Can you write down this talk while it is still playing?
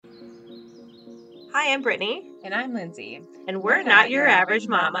Hi, I'm Brittany. And I'm Lindsay. And we're not your average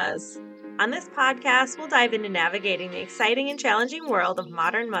mamas. On this podcast, we'll dive into navigating the exciting and challenging world of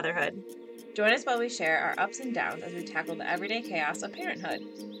modern motherhood. Join us while we share our ups and downs as we tackle the everyday chaos of parenthood.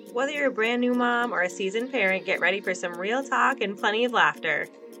 Whether you're a brand new mom or a seasoned parent, get ready for some real talk and plenty of laughter.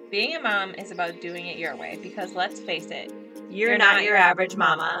 Being a mom is about doing it your way because let's face it, you're not your average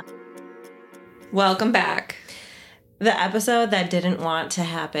mama. Welcome back. The episode that didn't want to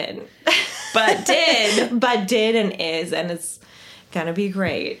happen. But did. But did and is, and it's gonna be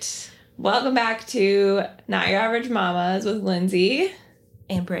great. Welcome back to Not Your Average Mamas with Lindsay.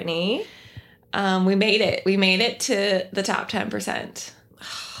 And Brittany. We made it. We made it to the top 10%.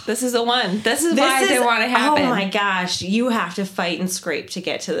 This is the one. This is why I didn't want to happen. Oh my gosh. You have to fight and scrape to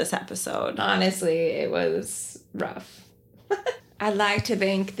get to this episode. Honestly, it was rough. I'd like to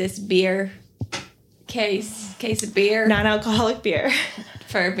thank this beer case of beer. Non-alcoholic beer.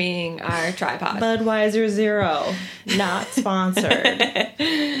 For being our tripod. Budweiser Zero. Not sponsored.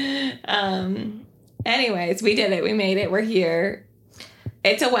 Anyways, we did it. We made it. We're here.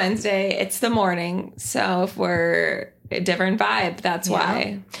 It's a Wednesday. It's the morning. So if we're a different vibe, that's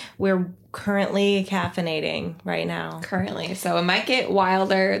why. We're currently caffeinating right now. Currently. So it might get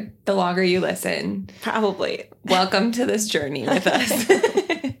wilder the longer you listen. Probably. Welcome to this journey with us.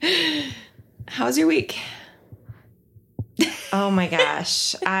 How's your week? Oh my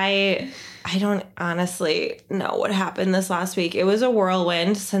gosh. I don't honestly know what happened this last week. It was a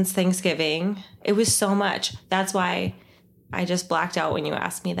whirlwind since Thanksgiving. It was so much. That's why I just blacked out when you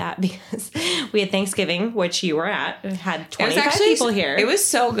asked me that, because we had Thanksgiving, which you were at. It had 25 people here. It was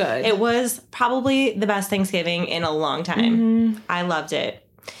so good. It was probably the best Thanksgiving in a long time. Mm-hmm. I loved it.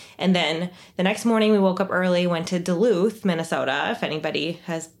 And then the next morning we woke up early, went to Duluth, Minnesota, if anybody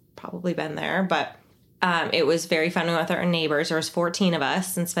has probably been there. But it was very fun with our neighbors. There was 14 of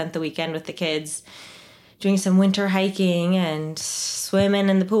us, and spent the weekend with the kids doing some winter hiking and swimming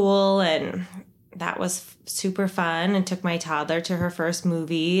in the pool, and that was super fun. And took my toddler to her first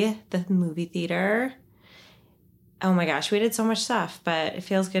movie, the movie theater. Oh my gosh, we did so much stuff, but it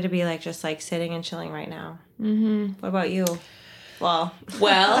feels good to be just sitting and chilling right now. Mm-hmm. What about you? Well,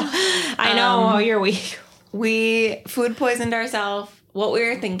 I know your week. We food poisoned ourselves. What we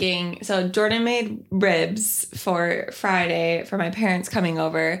were thinking, so Jordan made ribs for Friday for my parents coming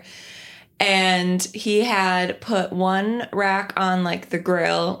over, and he had put one rack on the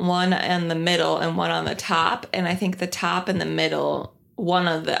grill, one in the middle and one on the top, and I think the top and the middle, one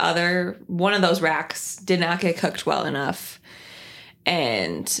of those racks did not get cooked well enough,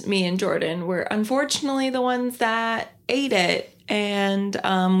 and me and Jordan were unfortunately the ones that ate it, and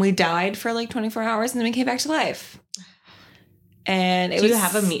we died for 24 hours, and then we came back to life. And Do you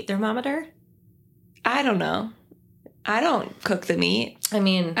have a meat thermometer? I don't know. I don't cook the meat. I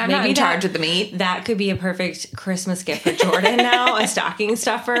mean, I'm not in charge of the meat. That could be a perfect Christmas gift for Jordan now. A stocking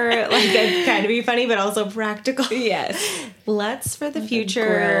stuffer. It'd kind of be funny, but also practical. Yes. Let's, for the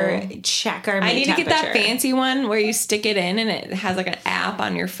future, check our meat I need temperature. to get that fancy one where you stick it in and it has an app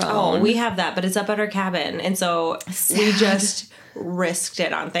on your phone. Oh, we have that, but it's up at our cabin. And so we just risked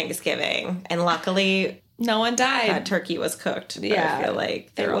it on Thanksgiving. And luckily, no one died. That turkey was cooked. Yeah, I feel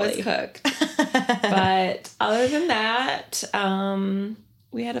like thoroughly. It was cooked. But other than that,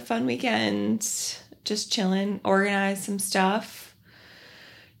 we had a fun weekend. Just chilling, organized some stuff,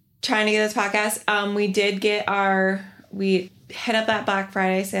 trying to get this podcast. We hit up that Black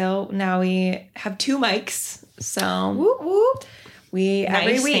Friday sale. Now we have 2 mics. So whoop whoop.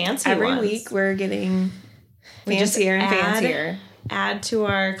 Every week we're getting fancier and fancier. Add to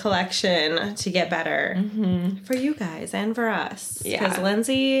our collection to get better for you guys and for us. Yeah. Because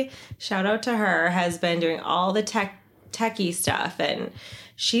Lindsay, shout out to her, has been doing all the techie stuff, and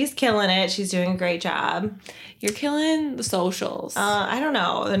she's killing it. She's doing a great job. You're killing the socials. I don't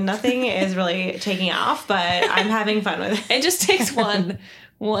know. Nothing is really taking off, but I'm having fun with it. It just takes one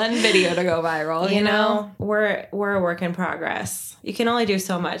video to go viral, you know? We're a work in progress. You can only do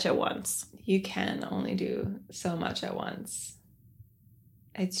so much at once. You can only do so much at once.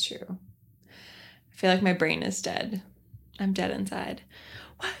 It's true. I feel like my brain is dead. I'm dead inside.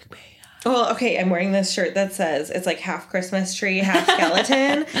 Wake me up. Well, okay, I'm wearing this shirt that says, it's half Christmas tree, half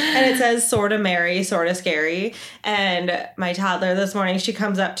skeleton. And it says, sorta merry, sorta scary. And my toddler this morning, she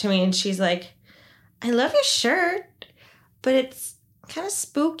comes up to me and she's like, I love your shirt, but it's kind of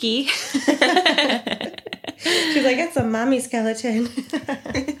spooky. She's like, it's a mommy skeleton.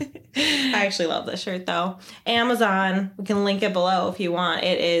 I actually love this shirt, though. Amazon, we can link it below if you want.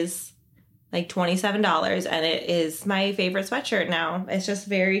 It is $27, and it is my favorite sweatshirt now. It's just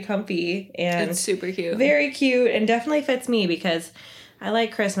very comfy and it's super cute. Very cute, and definitely fits me because I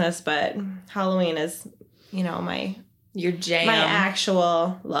like Christmas, but Halloween is, Your jam. my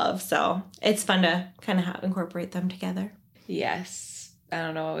actual love. So it's fun to kind of incorporate them together. Yes. I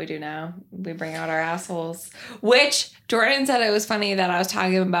don't know what we do now. We bring out our assholes. Which Jordan said it was funny that I was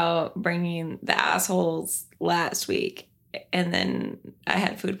talking about bringing the assholes last week. And then I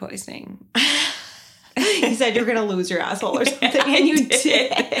had food poisoning. You said you were going to lose your asshole or something, and you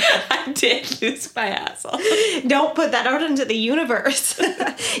did. I did lose my asshole. Don't put that out into the universe.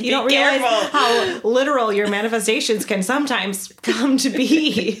 You don't realize careful. how literal your manifestations can sometimes come to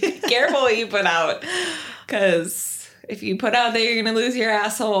be. Careful what you put out. Because if you put out that you're going to lose your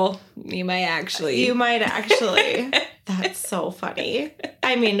asshole, you might actually. That's so funny.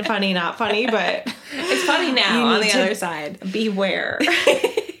 I mean, funny, not funny, but It's funny now on the other side. Beware.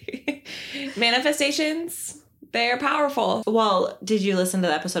 Manifestations, they're powerful. Well, did you listen to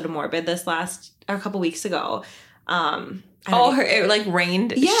the episode of Morbid a couple weeks ago? It like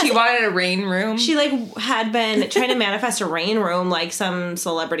rained. Yes. She wanted a rain room. She had been trying to manifest a rain room like some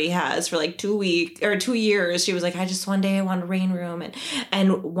celebrity has for 2 years. She was like, one day I want a rain room.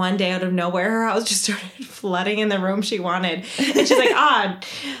 And one day out of nowhere, her house just started flooding in the room she wanted. And she's like, I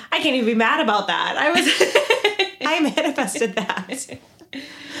can't even be mad about that. I manifested that.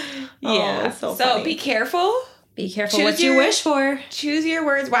 Yeah. So so be careful. Be careful what you wish for. Choose your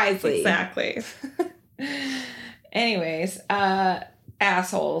words wisely. Exactly. Anyways,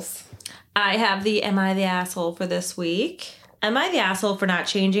 assholes. I have the Am I the Asshole for this week. Am I the asshole for not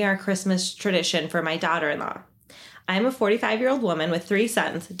changing our Christmas tradition for my daughter-in-law? I'm a 45-year-old woman with 3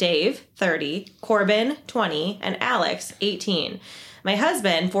 sons, Dave, 30, Corbin, 20, and Alex, 18. My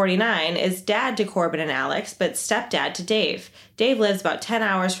husband, 49, is dad to Corbin and Alex, but stepdad to Dave. Dave lives about 10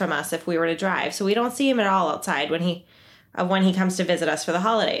 hours from us if we were to drive, so we don't see him at all outside when he comes to visit us for the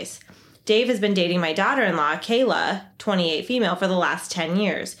holidays. Dave has been dating my daughter-in-law, Kayla, 28 female, for the last 10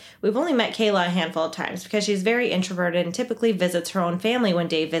 years. We've only met Kayla a handful of times because she's very introverted and typically visits her own family when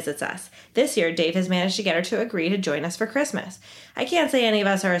Dave visits us. This year, Dave has managed to get her to agree to join us for Christmas. I can't say any of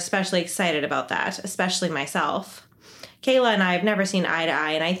us are especially excited about that, especially myself. Kayla and I have never seen eye to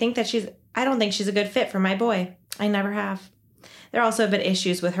eye, and I don't think she's a good fit for my boy. I never have. There also have been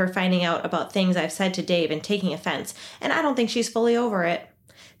issues with her finding out about things I've said to Dave and taking offense, and I don't think she's fully over it.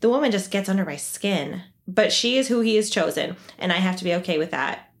 The woman just gets under my skin, but she is who he has chosen, and I have to be okay with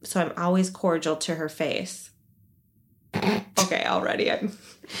that, so I'm always cordial to her face. Okay, already.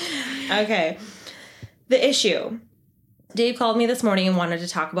 Okay. The issue. Dave called me this morning and wanted to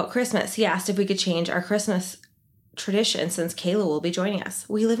talk about Christmas. He asked if we could change our Christmas tradition since Kayla will be joining us.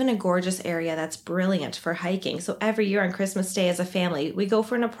 We live in a gorgeous area that's brilliant for hiking, so every year on Christmas Day as a family, we go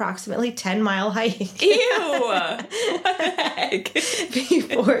for an approximately 10-mile hike. Ew! What the heck?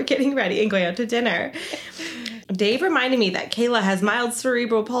 Before getting ready and going out to dinner. Dave reminded me that Kayla has mild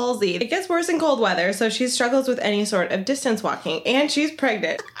cerebral palsy. It gets worse in cold weather, so she struggles with any sort of distance walking, and she's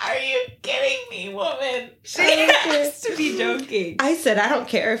pregnant. Are you kidding me, woman? She has to be joking. I said I don't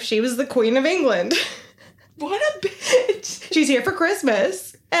care if she was the Queen of England. What a bitch. She's here for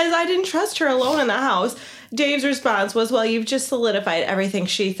Christmas. As I didn't trust her alone in the house, Dave's response was, well, you've just solidified everything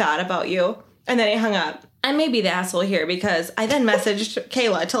she thought about you. And then he hung up. I may be the asshole here because I then messaged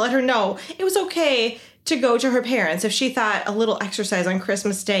Kayla to let her know it was okay to go to her parents if she thought a little exercise on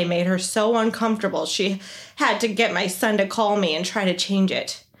Christmas Day made her so uncomfortable she had to get my son to call me and try to change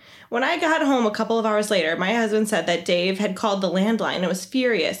it. When I got home a couple of hours later, my husband said that Dave had called the landline and was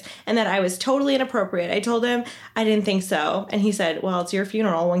furious and that I was totally inappropriate. I told him I didn't think so. And he said, well, it's your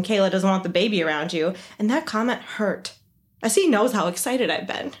funeral when Kayla doesn't want the baby around you. And that comment hurt, as he knows how excited I've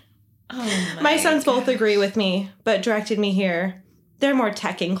been. Oh my sons both agree with me, but directed me here. They're more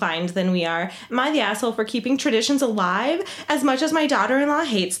tech inclined than we are. Am I the asshole for keeping traditions alive as much as my daughter-in-law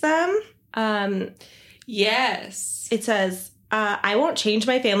hates them? Yes. It says, I won't change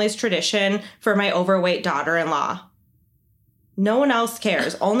my family's tradition for my overweight daughter-in-law. No one else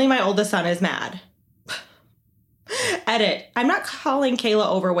cares. Only my oldest son is mad. Edit. I'm not calling Kayla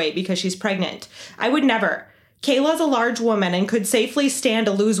overweight because she's pregnant. I would never. Kayla's a large woman and could safely stand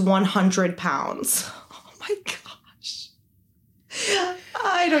to lose 100 pounds. Oh my gosh.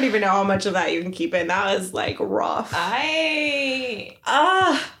 I don't even know how much of that you can keep in. That was rough.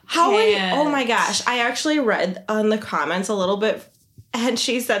 Oh my gosh. I actually read on the comments a little bit, and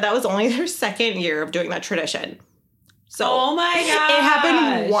she said that was only their second year of doing that tradition. So oh my gosh. It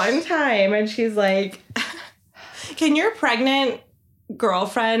happened one time, and she's like, can your pregnant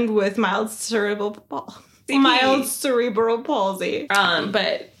girlfriend with mild cerebral palsy,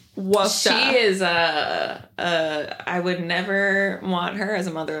 but she is I would never want her as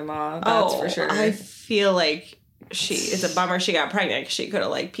a mother-in-law. That's for sure. I feel like it's a bummer she got pregnant. She could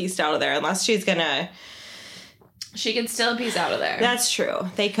have like pieced out of there unless she's gonna. She can still piece out of there. That's true.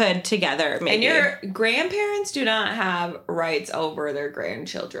 They could together, maybe. And your grandparents do not have rights over their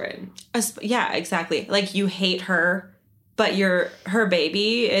grandchildren. Yeah, exactly. Like, you hate her, but her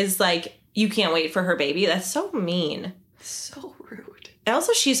baby is like, you can't wait for her baby. That's so mean. So rude. And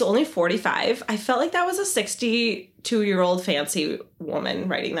also, she's only 45. I felt like that was a 62-year-old fancy woman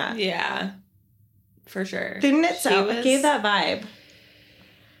writing that. Yeah. For sure. Didn't it sound? It gave that vibe.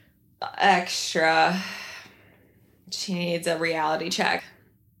 Extra. She needs a reality check.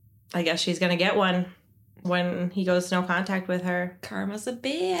 I guess she's going to get one when he goes no contact with her. Karma's a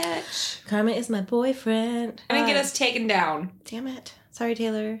bitch. Karma is my boyfriend. Gonna get us taken down. Damn it. Sorry,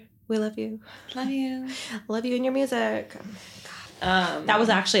 Taylor. We love you. Love you. Love you and your music. That was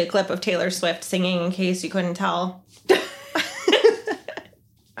actually a clip of Taylor Swift singing, in case you couldn't tell.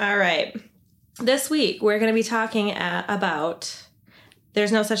 All right. This week, we're going to be talking about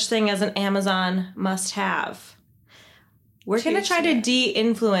there's no such thing as an Amazon must-have. We're going to try to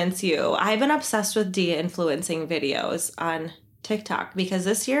de-influence you. I've been obsessed with de-influencing videos on TikTok because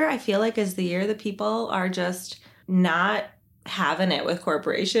this year I feel like is the year that people are just not having it with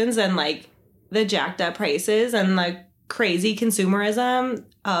corporations and like the jacked up prices and the crazy consumerism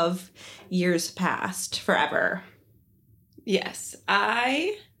of years past forever. Yes,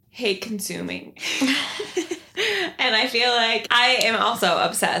 I hate consuming. And I feel like I am also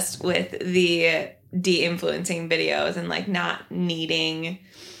obsessed with the de-influencing videos and like not needing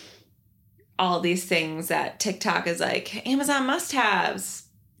all these things that TikTok is like Amazon must-haves.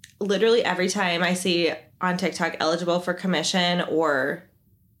 Literally every time I see on TikTok eligible for commission or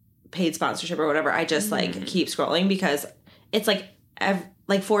paid sponsorship or whatever, I just like keep scrolling because it's like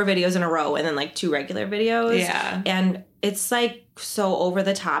 4 videos in a row and then like 2 regular videos. Yeah. And it's like so over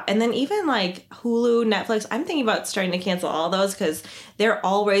the top. And then even like Hulu, Netflix, I'm thinking about starting to cancel all those because they're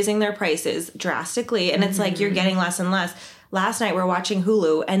all raising their prices drastically. And it's like you're getting less and less. Last night we're watching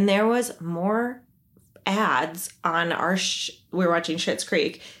Hulu and there was more ads on our we were watching Schitt's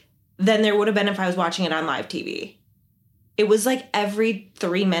Creek than there would have been if I was watching it on live TV. It was like every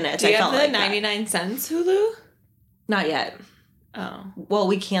 3 minutes. Do you have the like 99 cents Hulu? Not yet. Oh. Well,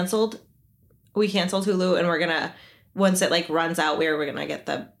 we canceled Hulu and we're gonna, once it like runs out, we're gonna get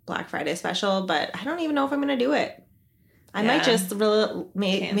the Black Friday special, but I don't even know if I'm gonna do it. I might just really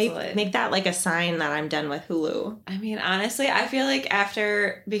make that like a sign that I'm done with Hulu. I mean, honestly, I feel like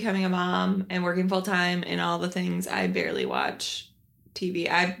after becoming a mom and working full time and all the things, I barely watch TV.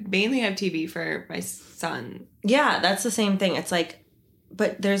 I mainly have TV for my son. Yeah, that's the same thing. It's like,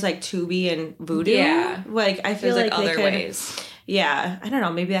 but there's like Tubi and Vudu. Yeah. Like, I feel there's like other ways. Yeah. I don't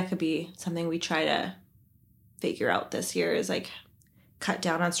know. Maybe that could be something we try to figure out this year is like cut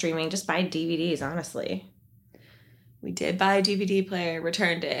down on streaming. Just buy DVDs, honestly. We did buy a DVD player,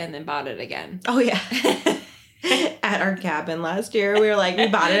 returned it, and then bought it again. Oh, yeah. At our cabin last year, we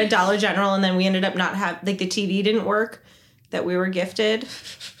bought it at Dollar General, and then we ended up not like the TV didn't work that we were gifted.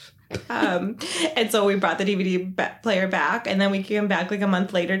 And so we brought the DVD player back, and then we came back like a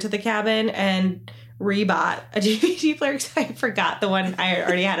month later to the cabin and rebought a DVD player because I forgot the one I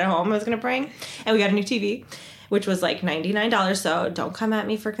already had at home I was going to bring. And we got a new TV, which was like $99, so don't come at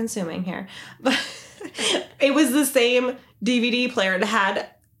me for consuming here. But it was the same DVD player that had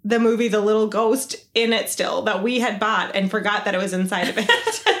the movie The Little Ghost in it still that we had bought and forgot that it was inside of it.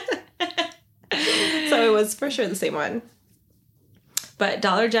 So it was for sure the same one. But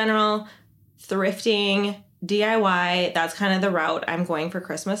Dollar General, thrifting, DIY, that's kind of the route I'm going for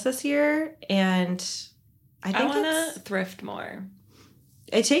Christmas this year. And I think I want to thrift more.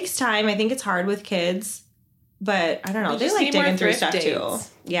 It takes time. I think it's hard with kids. But I don't know. They like digging through stuff too.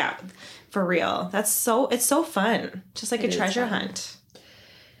 Yeah, for real. It's so fun. Just like a treasure hunt.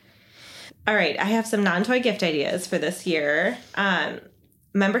 All right. I have some non-toy gift ideas for this year.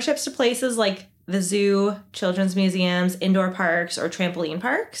 Memberships to places like the zoo, children's museums, indoor parks, or trampoline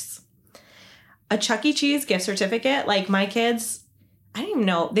parks. A Chuck E. Cheese gift certificate. Like my kids, I don't even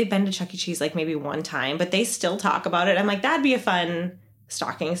know. They've been to Chuck E. Cheese like maybe one time, but they still talk about it. I'm like, that'd be a fun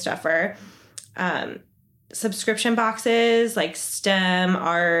stocking stuffer. Subscription boxes like STEM,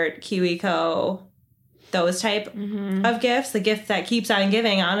 Art, KiwiCo, those type of gifts. The gift that keeps on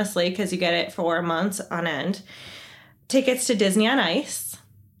giving, honestly, because you get it for months on end. Tickets to Disney on Ice.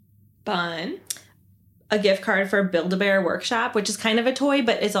 Fun. A gift card for Build-A-Bear Workshop, which is kind of a toy,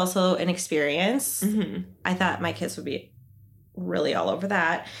 but it's also an experience. I thought my kids would be really all over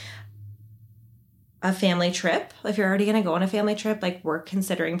that. A family trip. If you're already going to go on a family trip, like we're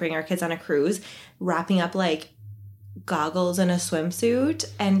considering bringing our kids on a cruise, wrapping up like goggles and a swimsuit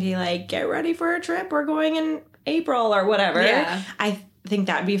and be like, get ready for a trip. We're going in April or whatever. Yeah. I think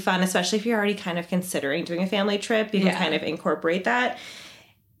that'd be fun, especially if you're already kind of considering doing a family trip. You can kind of incorporate that.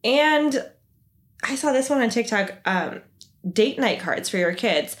 And I saw this one on TikTok, date night cards for your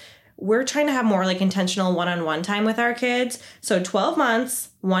kids. We're trying to have more like intentional one-on-one time with our kids. So 12 months,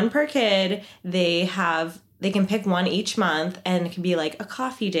 one per kid. They can pick one each month, and it can be like a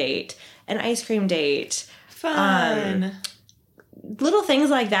coffee date, an ice cream date. Fun. Little things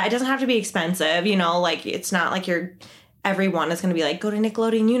like that. It doesn't have to be expensive, you know, like it's not like everyone is going to be like, go to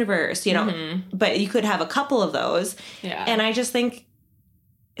Nickelodeon Universe, you know, but you could have a couple of those. Yeah. And I just think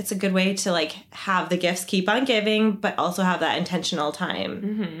it's a good way to like have the gifts keep on giving, but also have that intentional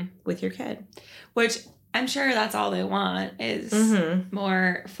time with your kid. Which I'm sure that's all they want is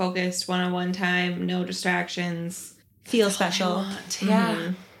more focused one-on-one time, no distractions. Feel special.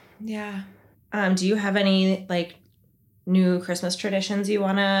 Yeah. Yeah. Do you have any like new Christmas traditions you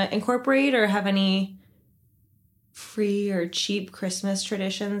want to incorporate, or have any free or cheap Christmas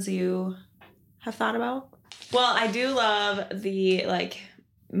traditions you have thought about? Well, I do love the like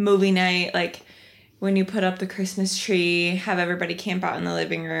movie night, like when you put up the Christmas tree, have everybody camp out in the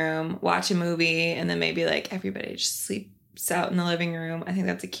living room, watch a movie, and then maybe like everybody just sleeps out in the living room. I think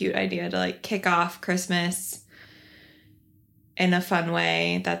that's a cute idea to like kick off Christmas in a fun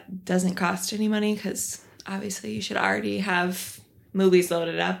way that doesn't cost any money, because obviously you should already have movies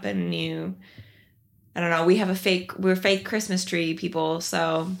loaded up, and I don't know, we're fake Christmas tree people,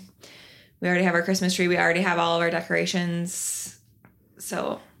 so we already have our Christmas tree, we already have all of our decorations,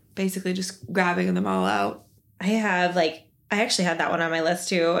 so basically just grabbing them all out. I actually had that one on my list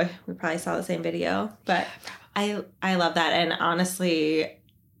too. We probably saw the same video, but I love that. And honestly,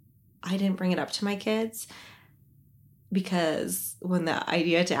 I didn't bring it up to my kids because when the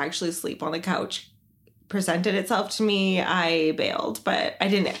idea to actually sleep on the couch presented itself to me, I bailed, but I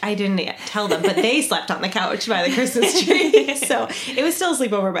didn't tell them, but they slept on the couch by the Christmas tree. So it was still a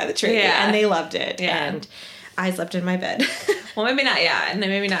sleepover by the tree, and they loved it. Yeah. And I slept in my bed. Well, maybe not, and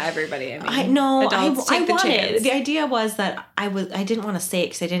maybe not everybody. I wanted. The idea was that I didn't want to say it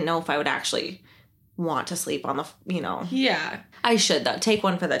because I didn't know if I would actually want to sleep on the, Yeah. I should, though. Take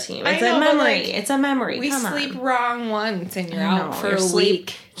one for the team. It's a memory. It's a memory. We sleep wrong once and you're out for a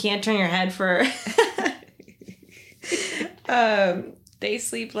week. Can't turn your head for... They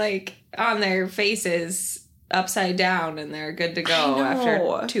sleep like on their faces upside down and they're good to go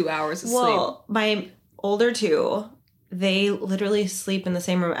after 2 hours of sleep. Well, my older two, they literally sleep in the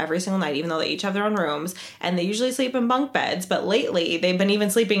same room every single night, even though they each have their own rooms, and they usually sleep in bunk beds, but lately they've been even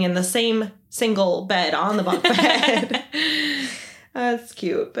sleeping in the same single bed on the bunk bed. That's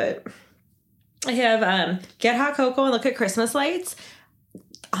cute. But I have get hot cocoa and look at Christmas lights.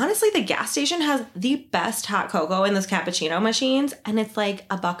 Honestly, the gas station has the best hot cocoa in those cappuccino machines, and it's like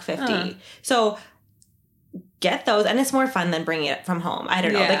 $1.50. So get those, and it's more fun than bringing it from home. I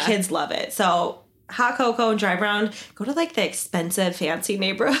don't know. The kids love it. So hot cocoa and drive around. Go to like the expensive, fancy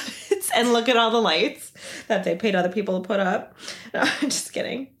neighborhoods and look at all the lights that they paid other people to put up. No, I'm just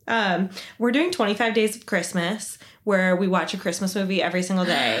kidding. We're doing 25 Days of Christmas, where we watch a Christmas movie every single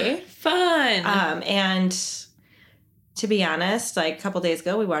day. Fun. And to be honest, like a couple days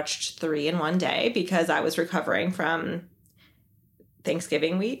ago, we watched 3 in one day because I was recovering from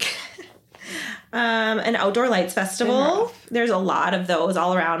Thanksgiving week. An outdoor lights festival. There's a lot of those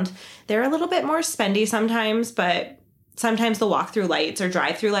all around. They're a little bit more spendy sometimes, but sometimes the walk-through lights or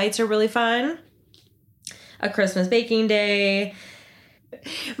drive-through lights are really fun. A Christmas baking day.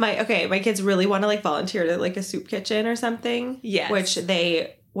 My kids really want to like volunteer to like a soup kitchen or something. Yes. Which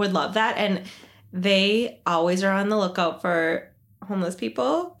they would love that. And they always are on the lookout for homeless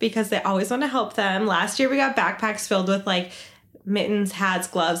people because they always want to help them. Last year we got backpacks filled with like mittens, hats,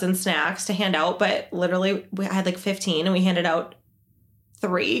 gloves, and snacks to hand out, but literally we had like 15 and we handed out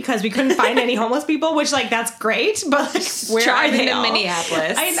 3 because we couldn't find any homeless people, which like that's great, but like, where are they all?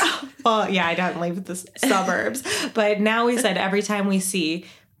 Minneapolis. I know. Well, yeah, I don't leave the suburbs, but now we said every time we see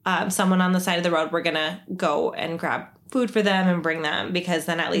someone on the side of the road, we're gonna go and grab food for them and bring them, because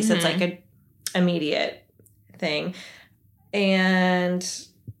then at least it's like a immediate thing. And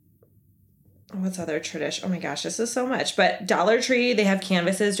what's other tradition? Oh my gosh, this is so much. But Dollar Tree, they have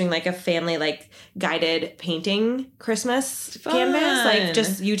canvases doing like a family like guided painting Christmas canvas. Like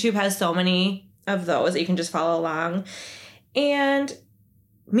just YouTube has so many of those that you can just follow along. And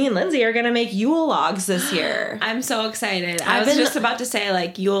me and Lindsay are going to make Yule logs this year. I'm so excited. I was just about to say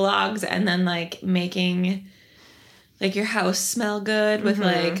like Yule logs and then like making like your house smell good with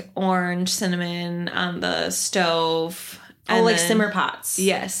like orange cinnamon on the stove. Oh, like simmer pots.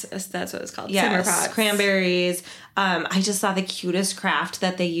 Yes, that's what it's called. Yes, simmer pots. Cranberries. I just saw the cutest craft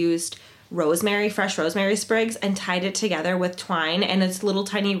that they used fresh rosemary sprigs, and tied it together with twine, and it's little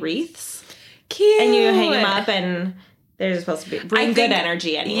tiny wreaths. Cute. And you hang them up, and they're supposed to bring good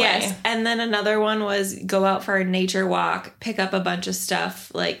energy anyway. Yes. And then another one was go out for a nature walk, pick up a bunch of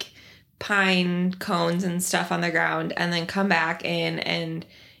stuff like pine cones and stuff on the ground, and then come back in and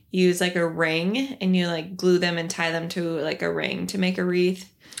use like a ring, and you like glue them and tie them to like a ring to make a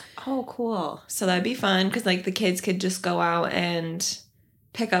wreath. Oh, cool. So that'd be fun because like the kids could just go out and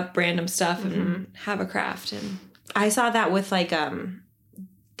pick up random stuff and have a craft. And I saw that with like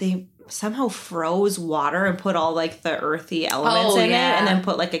they somehow froze water and put all like the earthy elements in it, and then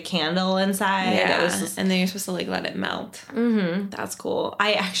put like a candle inside. Yeah, it was just, and then you're supposed to like let it melt. That's cool.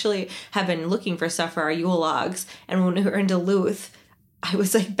 I actually have been looking for stuff for our Yule logs, and when we were in Duluth, I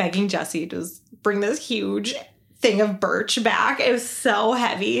was like begging Jesse to bring this huge thing of birch back. It was so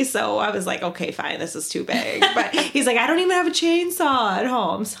heavy, so I was like, okay, fine, this is too big. But he's like, I don't even have a chainsaw at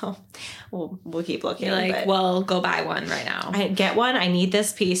home, so we'll keep looking. You're like, well, go buy one right now. I get one. I need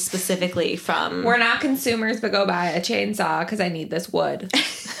this piece specifically from. We're not consumers, but go buy a chainsaw because I need this wood.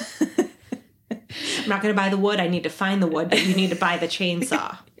 I'm not going to buy the wood. I need to find the wood, but you need to buy the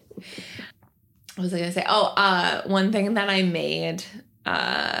chainsaw. What was I going to say? Oh, one thing that I made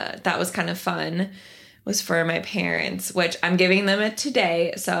that was kind of fun was for my parents, which I'm giving them it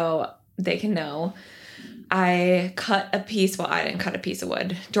today so they can know. I cut a piece. Well, I didn't cut a piece of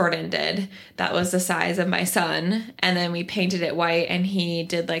wood. Jordan did. That was the size of my son. And then we painted it white, and he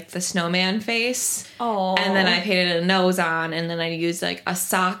did like the snowman face. Oh. And then I painted a nose on, and then I used like a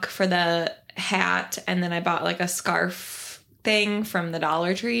sock for the hat. And then I bought like a scarf thing from the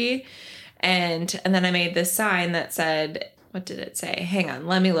Dollar Tree. And then I made this sign that said, what did it say? Hang on,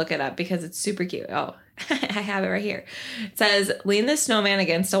 let me look it up because it's super cute. Oh, I have it right here. It says, lean the snowman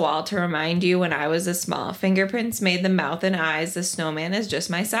against a wall to remind you when I was a small. Fingerprints made the mouth and eyes. The snowman is just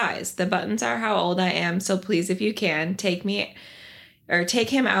my size. The buttons are how old I am. So please, if you can, take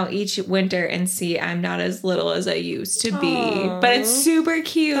him out each winter and see I'm not as little as I used to be. Aww. But it's super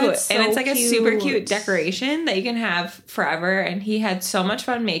cute. That's and it's so like a super cute decoration that you can have forever. And he had so much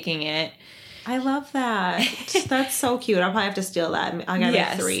fun making it. I love that. That's so cute. I'll probably have to steal that. I gotta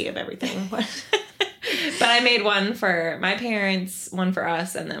make 3 of everything. But I made one for my parents, one for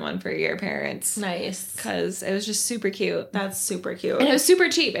us, and then one for your parents. Nice. Because it was just super cute. That's super cute. And it was super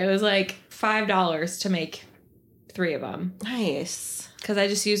cheap. It was like $5 to make 3 of them. Nice. Because I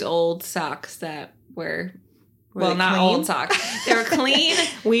just used old socks that were Were they not clean? old socks. They were clean.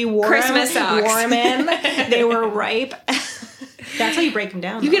 We wore Christmas them, socks. wore them in. They were ripe. That's how you break them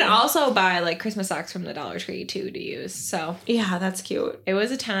down. You can also buy like Christmas socks from the Dollar Tree too to use. So yeah, that's cute. it was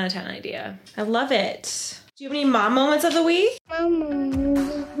a 10 out of 10 idea. I love it. Do you have any mom moments of the week? Mama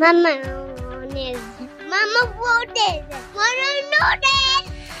wrote it.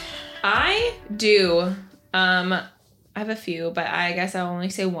 I do. I have a few, but I guess I'll only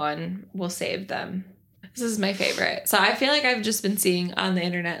say one. We'll save them. This is my favorite. So I feel like I've just been seeing on the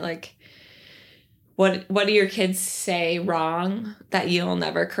internet like what do your kids say wrong that you'll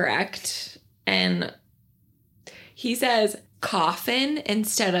never correct? And he says coffin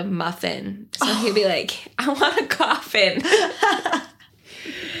instead of muffin. So he'll be like, I want a coffin.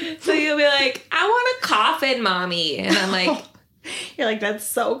 So you'll be like, I want a coffin, mommy. And I'm like, You're like, that's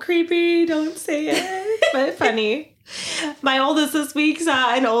so creepy. Don't say it. But funny. My oldest this week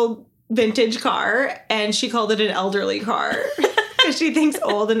saw an old vintage car, and she called it an elderly car. Because she thinks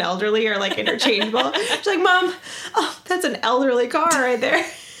old and elderly are like interchangeable. She's like, Mom, oh, that's an elderly car right there.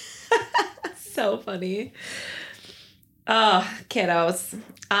 so funny. Oh, kiddos.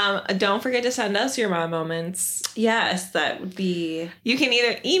 Don't forget to send us your mom moments. Yes, that would be... You can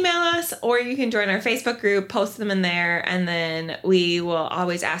either email us or you can join our Facebook group, post them in there, and then we will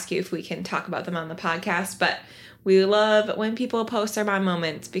always ask you if we can talk about them on the podcast. But we love when people post their mom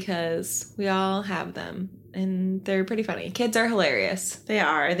moments because we all have them. And they're pretty funny. Kids are hilarious. They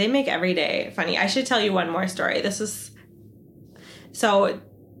are. They make every day funny. I should tell you one more story. This is... So...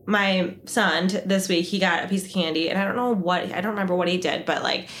 My son this week, he got a piece of candy, and I don't remember what he did, but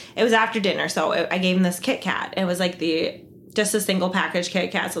like it was after dinner, so I gave him this Kit Kat. It was like just a single package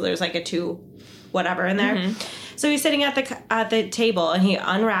Kit Kat, so there's like a 2 whatever in there. Mm-hmm. So he's sitting at the table, and he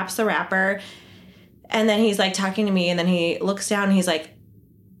unwraps the wrapper, and then he's like talking to me, and then he looks down, and he's like,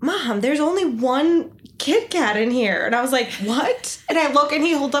 Mom, there's only 1 Kit Kat in here. And I was like, what? And I look, and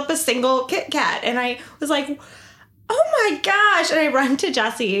he holds up a single Kit Kat, and I was like, oh my gosh. And I run to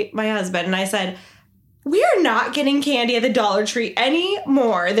Jesse, my husband, and I said, We are not getting candy at the Dollar Tree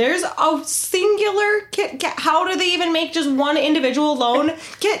anymore. There's a singular Kit Kat. How do they even make just one individual lone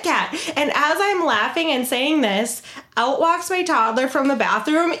Kit Kat? And as I'm laughing and saying this, out walks my toddler from the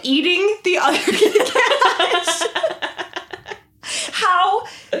bathroom eating the other Kit Kat. How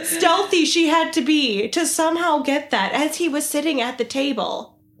stealthy she had to be to somehow get that as he was sitting at the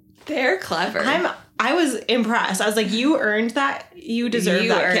table. They're clever. I was impressed. I was like, you earned that. You deserve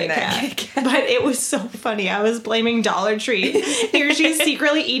that Kit Kat. But it was so funny. I was blaming Dollar Tree. Here she's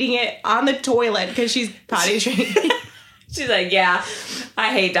secretly eating it on the toilet because she's potty trained. She's like, yeah,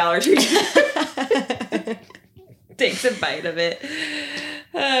 I hate Dollar Tree. Takes a bite of it.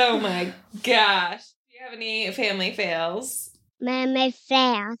 Oh my gosh. Do you have any family fails? Mama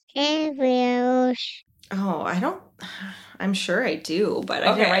fails. Oh, I'm sure I do, but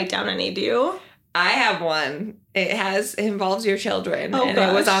I didn't write down any. Do you? I have one. It involves your children, and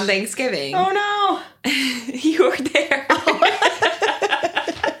it was on Thanksgiving. Oh no! You were there.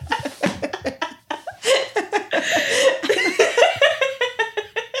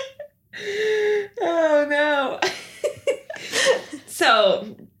 Oh no!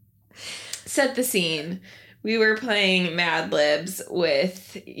 So, set the scene. We were playing Mad Libs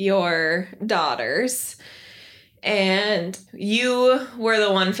with your daughters. And you were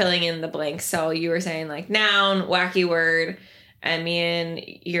the one filling in the blanks. So you were saying like noun, wacky word, and me and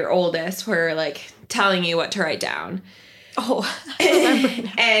your oldest were like telling you what to write down. Oh, I remember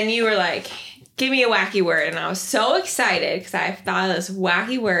now. And you were like, give me a wacky word. And I was so excited because I thought of this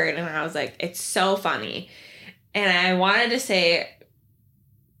wacky word and I was like, it's so funny. And I wanted to say,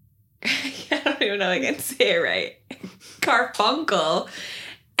 I don't even know if I can say it right. Carfunkel.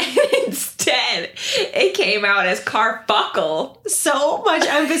 And instead, it came out as carfuckle. So much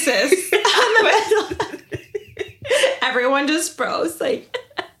emphasis on the middle. Everyone just froze, like,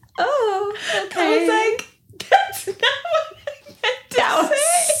 oh, okay. I was like, that's not what I meant to that say.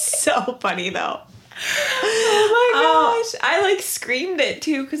 was so funny, though. Oh my gosh. I like screamed it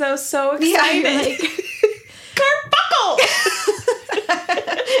too because I was so excited. Yeah, like, carfuckle!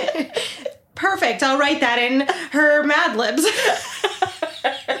 Perfect. I'll write that in her Mad Libs.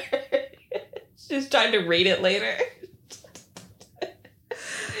 Just trying to read it later.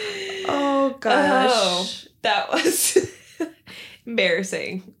 Oh gosh. Oh, that was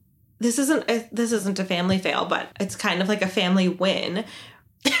embarrassing. This isn't a family fail, but it's kind of like a family win.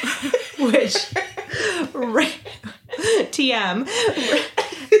 Which TM.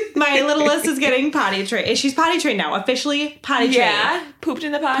 My littlest is getting potty trained. She's potty trained now. Officially potty trained. Yeah. Pooped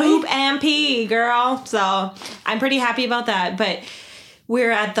in the potty. Poop and pee, girl. So I'm pretty happy about that. But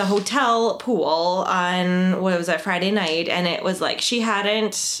we're at the hotel pool on, what was that, Friday night, and it was like she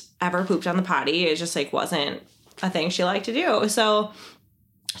hadn't ever pooped on the potty. It just like wasn't a thing she liked to do. So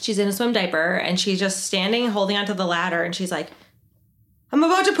she's in a swim diaper, and she's just standing, holding onto the ladder, and she's like, I'm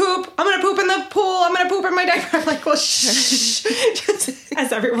about to poop. I'm going to poop in the pool. I'm going to poop in my diaper. I'm like, well, shh. Just,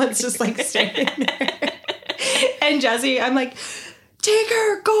 as everyone's just like standing there. And Jesse, I'm like, take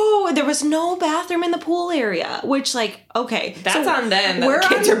her, go. And there was no bathroom in the pool area, which like, okay. That's so on them. The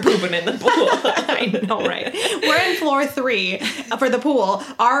kids are pooping in the pool. I know, right? We're in floor 3 for the pool.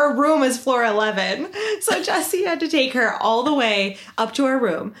 Our room is floor 11. So Jesse had to take her all the way up to our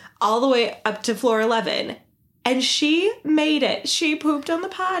room, all the way up to floor 11. And she made it. She pooped on the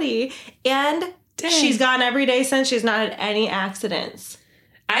potty. And she's gone every day since. She's not had any accidents.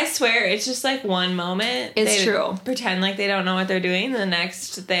 I swear, it's just like one moment. It's true. Pretend like they don't know what they're doing. The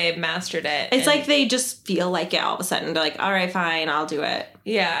next, they've mastered it. It's like they just feel like it all of a sudden. They're like, all right, fine, I'll do it.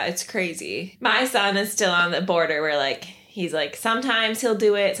 Yeah, it's crazy. My son is still on the border where like, he's like, sometimes he'll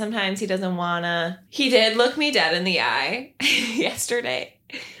do it. Sometimes he doesn't wanna. He did look me dead in the eye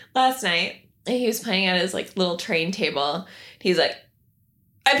last night. And he was playing at his like little train table. He's like,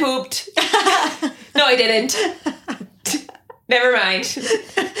 I pooped. No, I didn't. Never mind.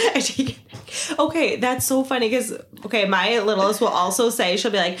 Okay, that's so funny because, okay, my littlest will also say,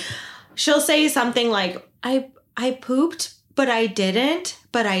 she'll say something like, I pooped, but I didn't,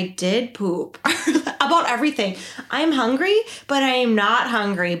 but I did poop. About everything. I'm hungry, but I am not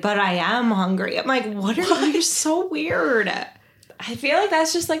hungry, but I am hungry. I'm like, what? You're so weird. I feel like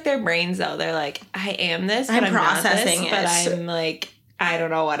that's just like their brains though. They're like, I am this, but I'm processing not this, but I'm like, I don't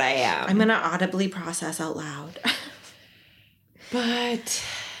know what I am. I'm going to audibly process out loud. But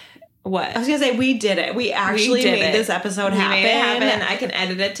what? I was going to say, we did it. We actually made this episode happen. We made it happen. I can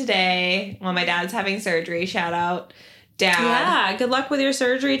edit it today while my dad's having surgery. Shout out, Dad. Yeah, good luck with your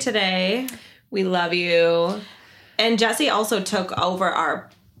surgery today. We love you. And Jesse also took over our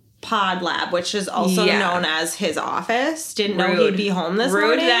Pod Lab, which is also known as his office. Didn't know Rude. he'd be home this Rude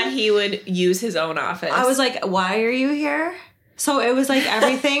morning. that he would use his own office. I was like, why are you here? So it was like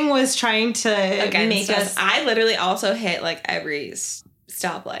everything was trying to make us. I literally also hit like every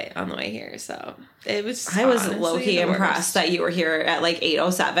stoplight on the way here, so it was. I was honestly low-key the impressed worst. that you were here at like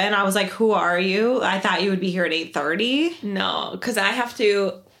 8:07. I was like, who are you? I thought you would be here at 8:30. No, because I have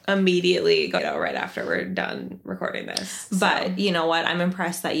to immediately go right after we're done recording this. But you know what? I'm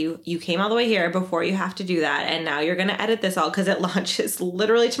impressed that you came all the way here before you have to do that, and now you're going to edit this all because it launches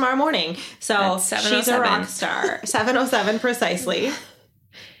literally tomorrow morning. So At she's a 7:07. rock star. 7:07 precisely.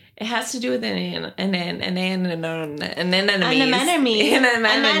 it has to do with an anemone. An anemone. An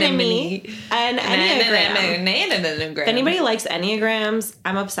enneagram. If anybody likes enneagrams,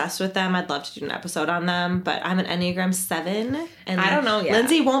 I'm obsessed with them. I'd love to do an episode on them, but I'm an Enneagram 7, and I don't know yet.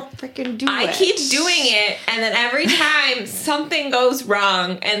 Lindsay won't freaking do it. I keep doing it, and then every time something goes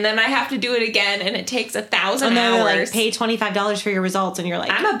wrong, and then I have to do it again, and it takes 1,000 and then hours. they're like, pay $25 for your results, and you're like,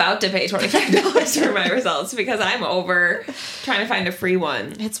 I'm about to pay $25 for my results because I'm over trying to find a free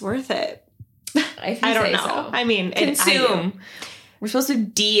one. it's worth it. If you I don't say know. so. I mean, Consume. We're supposed to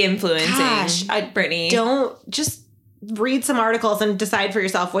de-influencing Gosh, Brittany. Don't just read some articles and decide for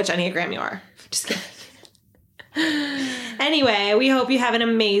yourself which Enneagram you are. Just kidding. Anyway, we hope you have an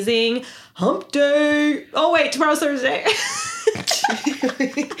amazing hump day. Oh, wait, tomorrow's Thursday.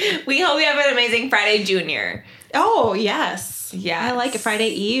 We hope you have an amazing Friday Junior. Oh, yes. Yes. I like it. Friday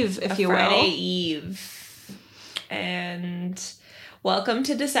Eve, if you Friday will. Eve. And welcome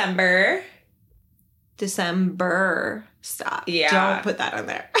to December. December. Stop. Yeah. Don't put that on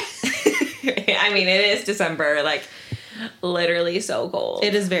there. I mean, it is December, like literally so cold.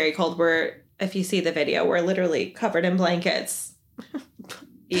 It is very cold. If you see the video, we're literally covered in blankets.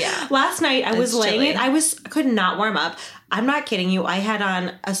 Yeah. Last night I was It's laying chilly. I could not warm up. I'm not kidding you. I had on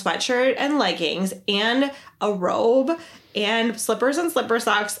a sweatshirt and leggings and a robe and slippers and slipper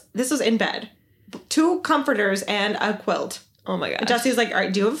socks. This was in bed. 2 comforters and a quilt. Oh my gosh. And Jesse's like, all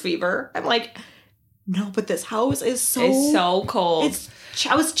right, do you have a fever? I'm like, no, but this house is It's so cold.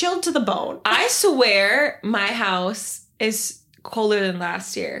 I was chilled to the bone. I swear my house is colder than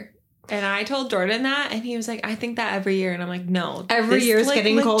last year. And I told Jordan that, and he was like, I think that every year. And I'm like, no. Every this, year is like,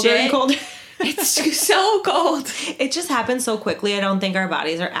 getting colder and legit, colder. It's so cold. It just happens so quickly. I don't think our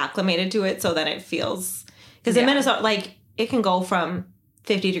bodies are acclimated to it, so then it feels... Because in Yeah. Minnesota, like, it can go from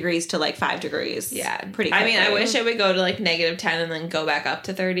 50 degrees to, like, 5 degrees. Yeah. Pretty quickly. I mean, I wish it would go to like -10 and then go back up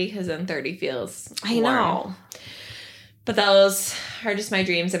to 30, because then 30 feels I warm. know. But those are just my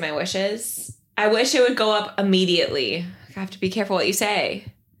dreams and my wishes. I wish it would go up immediately. I have to be careful what you say.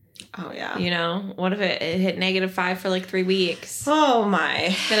 Oh, yeah. You know, what if it hit -5 for like 3 weeks? Oh,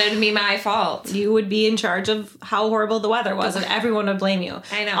 my. Then it'd be my fault. You would be in charge of how horrible the weather was, and everyone would blame you.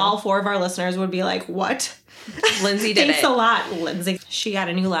 I know. All 4 of our listeners would be like, what? Lindsay did Thanks it. a lot, Lindsay. She got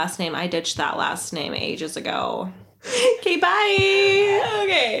a new last name. I ditched that last name ages ago. Okay, bye.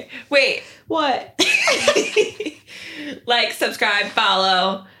 Okay. Wait. What? Like, subscribe,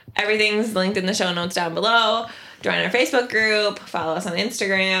 follow. Everything's linked in the show notes down below. Join our Facebook group. Follow us on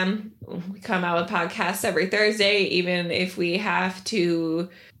Instagram. We come out with podcasts every Thursday, even if we have to,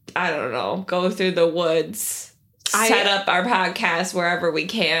 I don't know, go through the woods, set up our podcast wherever we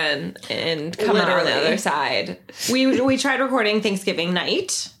can, and come out on the Literally. other side. We tried recording Thanksgiving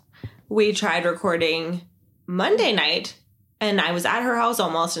night. We tried recording Monday night, and I was at her house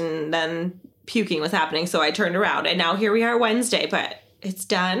almost, and then puking was happening, so I turned around, and now here we are Wednesday, but it's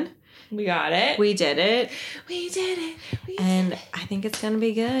done. We got it. We did it, We did it. and I think it's gonna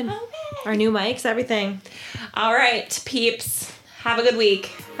be good. Okay. Our new mics, everything. All right, peeps. Have a good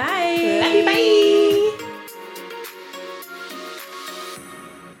week. Bye. Love you. Bye.